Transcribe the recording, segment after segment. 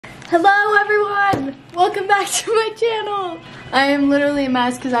Hello everyone! Welcome back to my channel! I am literally a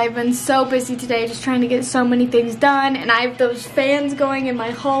mess because I've been so busy today just trying to get so many things done, and I have those fans going in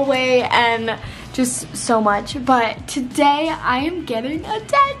my hallway and just so much. But today I am getting a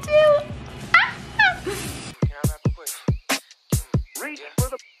tattoo!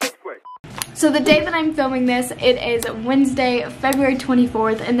 So the day that I'm filming this, it is Wednesday, February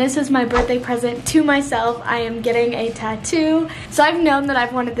 24th, and this is my birthday present to myself. I am getting a tattoo. So I've known that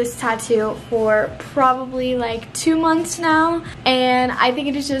I've wanted this tattoo for probably like 2 months now, and I think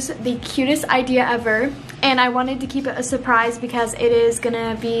it is just the cutest idea ever. And I wanted to keep it a surprise because it is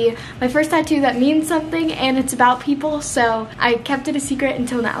gonna be my first tattoo that means something and it's about people, so I kept it a secret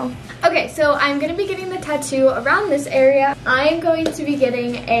until now. Okay, so I'm gonna be getting the tattoo around this area. I'm going to be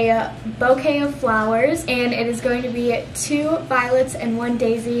getting a bouquet of flowers, and it is going to be 2 violets and 1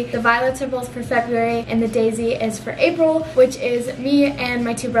 daisy. The violets are both for February and the daisy is for April, which is me and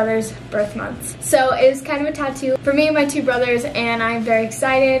my 2 brothers' birth months. So it is kind of a tattoo for me and my 2 brothers, and I'm very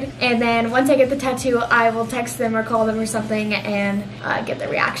excited. And then once I get the tattoo, I will text them or call them or something and get their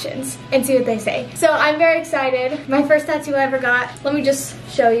reactions and see what they say. So I'm very excited. My first tattoo I ever got. Let me just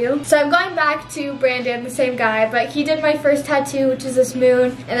show you. So I'm going back to Brandon, the same guy, but he did my first tattoo, which is this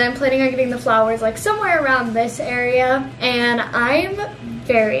moon, and I'm planning on getting the flowers like somewhere around this area, and I'm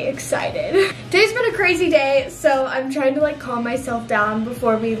very excited. Today's been a crazy day, so I'm trying to like calm myself down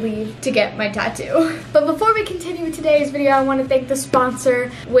before we leave to get my tattoo. But before we continue with today's video, I want to thank the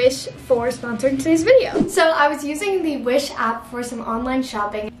sponsor, Wish, for sponsoring today's video. So I was using the Wish app for some online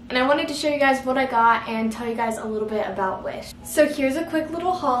shopping, and I wanted to show you guys what I got and tell you guys a little bit about Wish. So here's a quick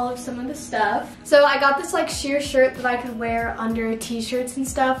little haul of some of the stuff. So I got this like sheer shirt that I could wear under t-shirts and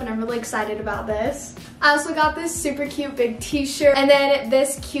stuff, and I'm really excited about this. I also got this super cute big t-shirt, and then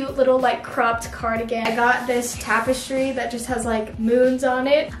this cute little like cropped cardigan. I got this tapestry that just has like moons on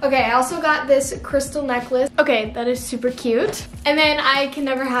it. Okay, I also got this crystal necklace. Okay, that is super cute. And then I can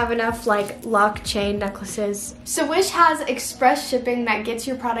never have enough like lock chain necklaces. So Wish has express shipping that gets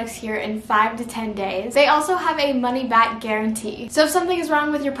your products here in 5 to 10 days. They also have a money back guarantee. So if something is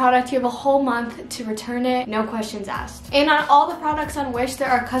wrong with your product, you have a whole month to return it, no questions asked. And on all the products on Wish, there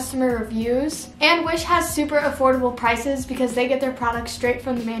are customer reviews. And Wish has super affordable prices because they get their products straight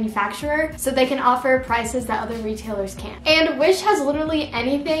from the manufacturer, so they can offer prices that other retailers can't. And Wish has literally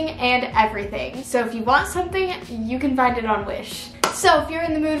anything and everything. So if you want something, you can find it on Wish. So if you're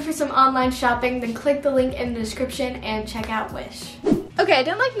in the mood for some online shopping, then click the link in the description and check out Wish. Okay, I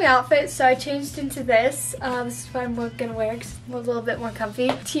didn't like my outfit, so I changed into this. This is what I'm gonna wear because it's a little bit more comfy.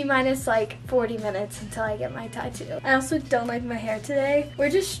 T-minus like 40 minutes until I get my tattoo. I also don't like my hair today. We're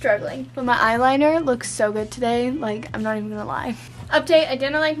just struggling. But my eyeliner looks so good today, like I'm not even gonna lie. Update, I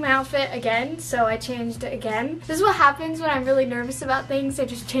didn't like my outfit again, so I changed it again. This is what happens when I'm really nervous about things. I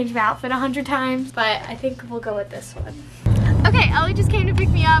just change my outfit 100 times, but I think we'll go with this one. Okay, Ellie just came to pick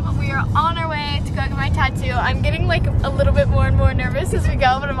me up. We are on our way to go get my tattoo. I'm getting like a little bit more and more nervous as we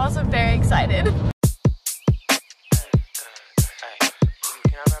go, but I'm also very excited.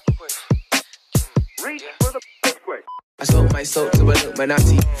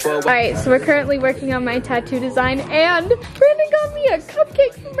 Alright, so we're currently working on my tattoo design, and Brandon got me a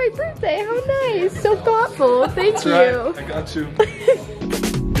cupcake for my birthday. How nice. So thoughtful. Thank you. Right. I got you.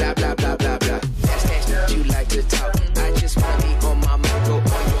 Blah, blah, blah, blah, blah. You like to talk. I just want to be on my mind. Go on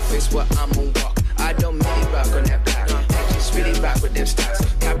your face where I'm gonna walk. I don't really rock on that block. I just really rock with them stocks.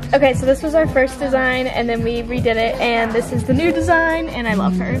 Okay, so this was our first design, and then we redid it, and this is the new design, and I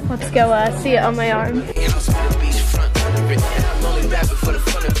love her. Let's go see it on my arm. For the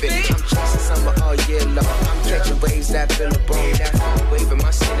fun of it, I'm chasing summer all year long. I'm catching waves that fill a bone. That wave in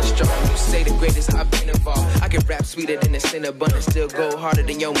my skin is strong. You say the greatest I've been involved. I can rap sweeter than a cinnabon and still go harder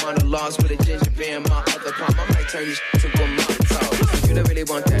than your monologues with a ginger beer in my other palm. I might turn you to a monotone. You don't really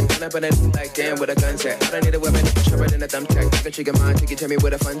want that. Turn up on it like damn with a gun's at. I don't need a weapon, sharper than a thumbtack. I can trigger mine, take it, tell me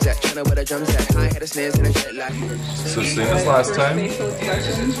where the fun's at. Tryna where the drums at. I had a snares and a jet like. So same as last time.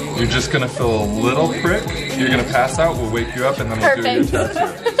 You're just gonna feel a little prick. You're gonna pass out. We'll wake you up and then we'll do your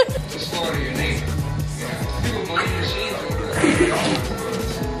tattoo.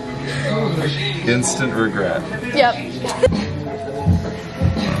 Instant regret. Yep.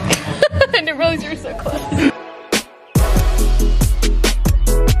 And the Rose, you're so close.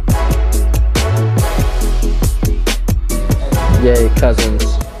 Yay, cousins.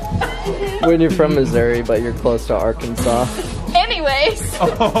 When you're from Missouri, but you're close to Arkansas. Anyways.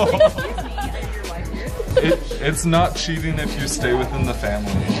 Oh. It's not cheating if you stay within the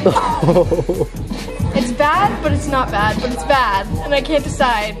family. It's bad, but it's not bad, but it's bad. And I can't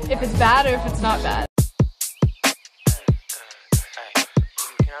decide if it's bad or if it's not bad.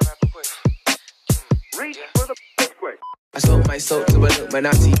 I sold my soul to a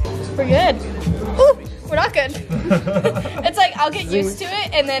Illuminati. We're good. Ooh, we're not good. It's like I'll get used to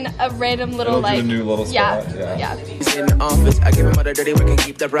it, and then a random little It'll do a new little spot. Yeah. He's in the office. I give him all the dirty work and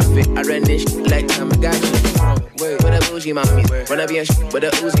keep the profit. I run this shit like Tamagotchi. Wait, with a bougie mommy. Wanna be a shit with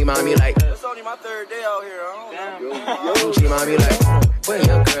a Uzi mommy like. It's only my third day out here. Bougie mommy like. Wait,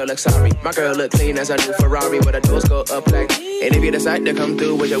 your girl look sorry. My girl look clean as a new Ferrari with a doors go up like. And if you decide to come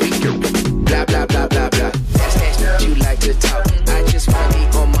through with your week, blah blah blah blah blah. You like to talk. I just wanna be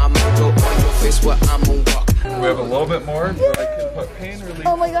on my moto on your face where I'm gonna walk. We have a little bit more, but I can put pain relief.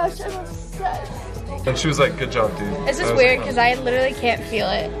 Oh my gosh, I'm obsessed. And she was like, good job, dude. This is weird because I literally can't feel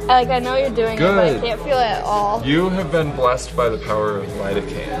it. Like, I know you're doing it, but I can't feel it at all. You have been blessed by the power of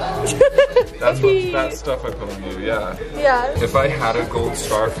lidocaine. That's what that stuff I put on you, yeah. Yeah. If I had a gold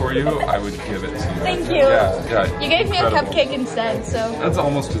star for you, I would give it to you. Thank you. Yeah. You gave me Incredible. a cupcake instead, so. That's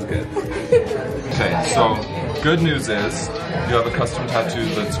almost as good. Okay, so good news is you have a custom tattoo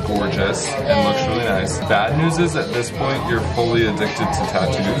that's gorgeous and looks really nice. Bad news is at this point you're fully addicted to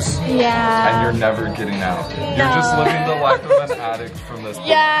tattoos. Yeah. And you're never getting out. You're just living the life of an addict from this point.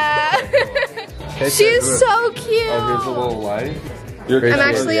 Yeah. She's so cute. Oh, here's a little light. I'm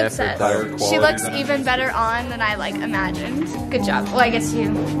actually obsessed. She looks than even better on than I like imagined. Good job. Well, I guess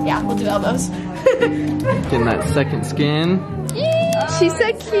we'll do elbows. Getting that second skin. She's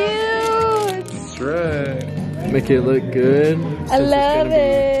so cute. That's right. Make it look good. I love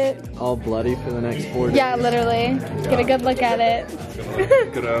it. All bloody for the next 4 days. Yeah, literally. Get a good look at it.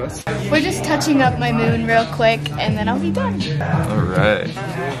 Good ass. We're just touching up my moon real quick, and then I'll be done. Alright.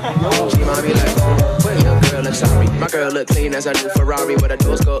 My girl look clean as a new Ferrari with a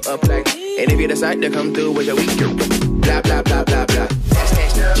doors go up like. And if you decide to come through with your week, blah blah blah blah blah.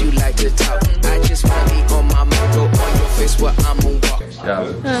 You like to talk. I just wanna be on my moto on your face where I'm gonna walk.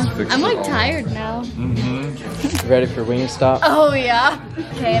 Yeah. I'm like tired now. Ready for Wingstop? Oh yeah.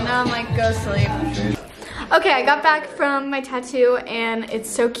 Okay, now I'm like, go sleep. Okay, I got back from my tattoo and it's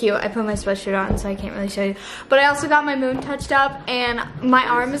so cute. I put my sweatshirt on so I can't really show you. But I also got my moon touched up and my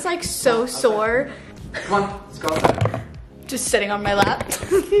arm is like so sore. Come on, let's go. Just sitting on my lap.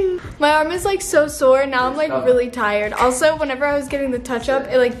 My arm is like so sore. Now I'm like really tired. Also, whenever I was getting the touch up,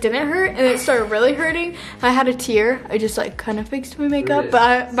 it like didn't hurt and it started really hurting. I had a tear. I just like kind of fixed my makeup,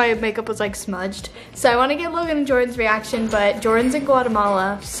 but my makeup was like smudged. So I want to get Logan and Jordan's reaction, but Jordan's in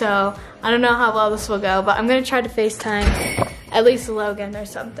Guatemala, so I don't know how well this will go, but I'm gonna try to FaceTime at least Logan or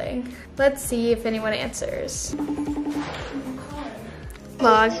something. Let's see if anyone answers.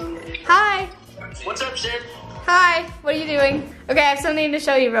 Log. Hi. What's up, Sid? Hi, what are you doing? Okay, I have something to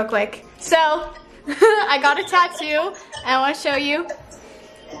show you real quick. So, I got a tattoo, and I want to show you.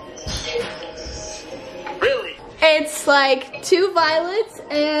 Really? It's like 2 violets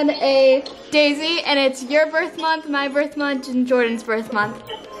and a daisy, and it's your birth month, my birth month, and Jordan's birth month.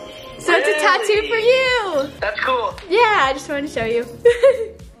 So it's a tattoo for you. That's cool. Yeah, I just wanted to show you.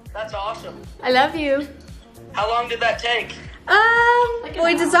 That's awesome. I love you. How long did that take?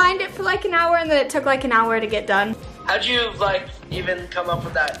 We designed it for like an hour, and then it took like an hour to get done. How'd you like even come up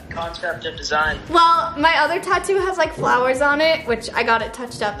with that concept of design? Well, my other tattoo has like flowers on it, which I got it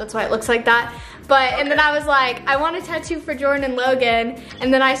touched up, that's why it looks like that. But, and then I was like, I want a tattoo for Jordan and Logan,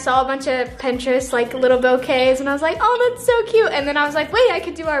 and then I saw a bunch of Pinterest, like little bouquets, and I was like, oh, that's so cute. And then I was like, wait, I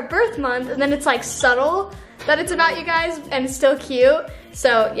could do our birth month, and then it's like subtle that it's about you guys, and it's still cute.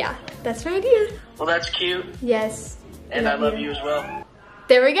 So yeah, that's my idea. Well, that's cute. Yes. And I love you as well.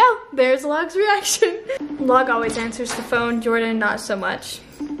 There we go. There's Log's reaction. Log always answers the phone. Jordan, not so much.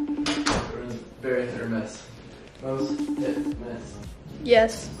 Very hit or miss. Most hit, miss.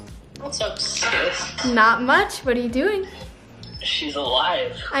 Yes. What's up, sis? Not much. What are you doing? She's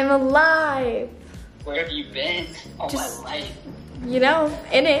alive. I'm alive. Where have you been all Just- my life? You know,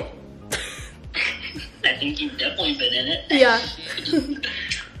 in it. I think you've definitely been in it. Yeah.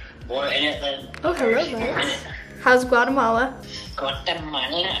 More in it than... Oh, hello there. How's Guatemala?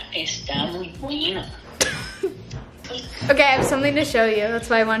 Guatemala está muy buena. Okay, I have something to show you. That's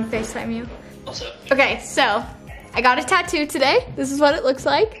why I want to FaceTime you. What's up? Okay, so I got a tattoo today. This is what it looks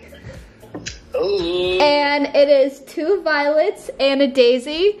like. Ooh. And it is 2 violets and a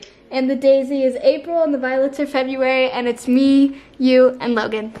daisy. And the daisy is April and the violets are February. And it's me, you, and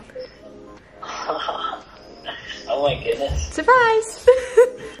Logan. Oh my goodness. Surprise!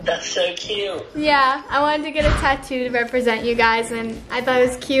 That's so cute. Yeah, I wanted to get a tattoo to represent you guys. And I thought it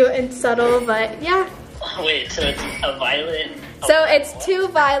was cute and subtle, but yeah. Wait, so it's a violet? So it's 2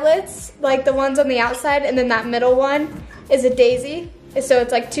 violets, like the ones on the outside, and then that middle one is a daisy. So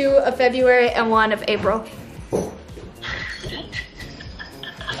it's like 2 of February and 1 of April.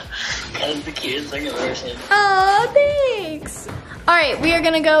 That is the cutest thing I've ever seen. Oh, thanks. All right, we are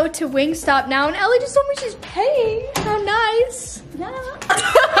gonna go to Wingstop now, and Ellie just told me she's paying. How nice. Yeah.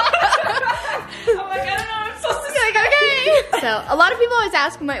 Oh my god, I don't know what I'm supposed to say. Like, okay. So a lot of people always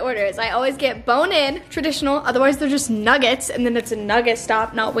ask what my order is. I always get bone-in, traditional, otherwise they're just nuggets, and then it's a nugget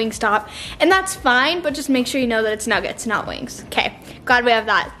stop, not wing stop. And that's fine, but just make sure you know that it's nuggets, not wings. Okay, glad we have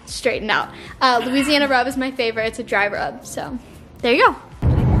that straightened out. Louisiana rub is my favorite. It's a dry rub, so there you go.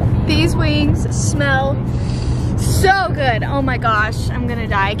 These wings smell so good. Oh my gosh, I'm gonna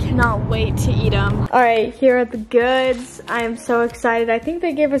die. I cannot wait to eat them. All right, here are the goods. I am so excited. I think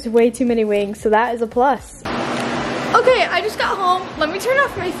they gave us way too many wings, so that is a plus. Okay, I just got home. Let me turn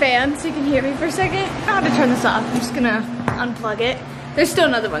off my fan so you can hear me for a second. I don't have to turn this off. I'm just gonna unplug it. There's still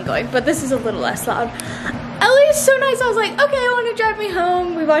another one going, but this is a little less loud. Ellie is so nice. I was like, okay, I want to drive me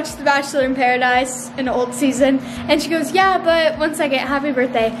home. We watched The Bachelor in Paradise, an old season. And she goes, yeah, but one second, happy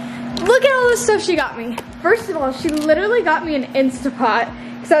birthday. Look at all the stuff she got me. First of all, she literally got me an Insta pot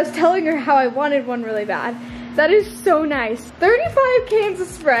because I was telling her how I wanted one really bad. That is so nice. 35 cans of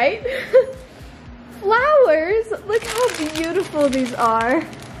Sprite. Flowers. Look how beautiful these are.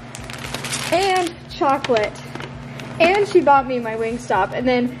 And chocolate. And she bought me my Wingstop. And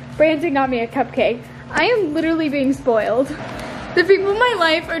then Brandon got me a cupcake. I am literally being spoiled. The people in my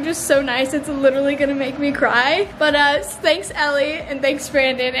life are just so nice, it's literally gonna make me cry. But thanks Ellie, and thanks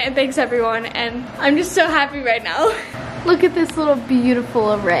Brandon, and thanks everyone, and I'm just so happy right now. Look at this little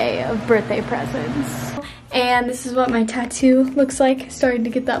beautiful array of birthday presents. And this is what my tattoo looks like, starting to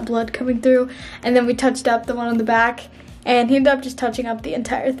get that blood coming through. And then we touched up the one on the back, and he ended up just touching up the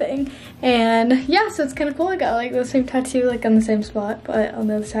entire thing. And yeah, so it's kind of cool. I got like the same tattoo, like on the same spot, but on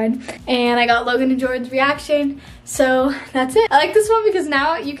the other side. And I got Logan and Jordan's reaction. So that's it. I like this one because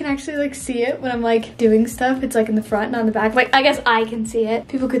now you can actually like see it when I'm like doing stuff. It's like in the front, not in the back. Like I guess I can see it.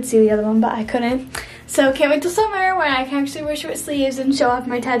 People could see the other one, but I couldn't. So can't wait till summer when I can actually wear short sleeves and show off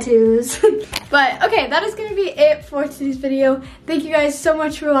my tattoos. But okay, that is gonna be it for today's video. Thank you guys so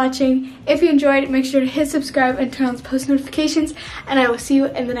much for watching. If you enjoyed, make sure to hit subscribe and turn on post notifications, and I will see you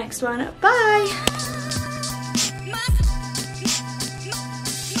in the next one. Bye!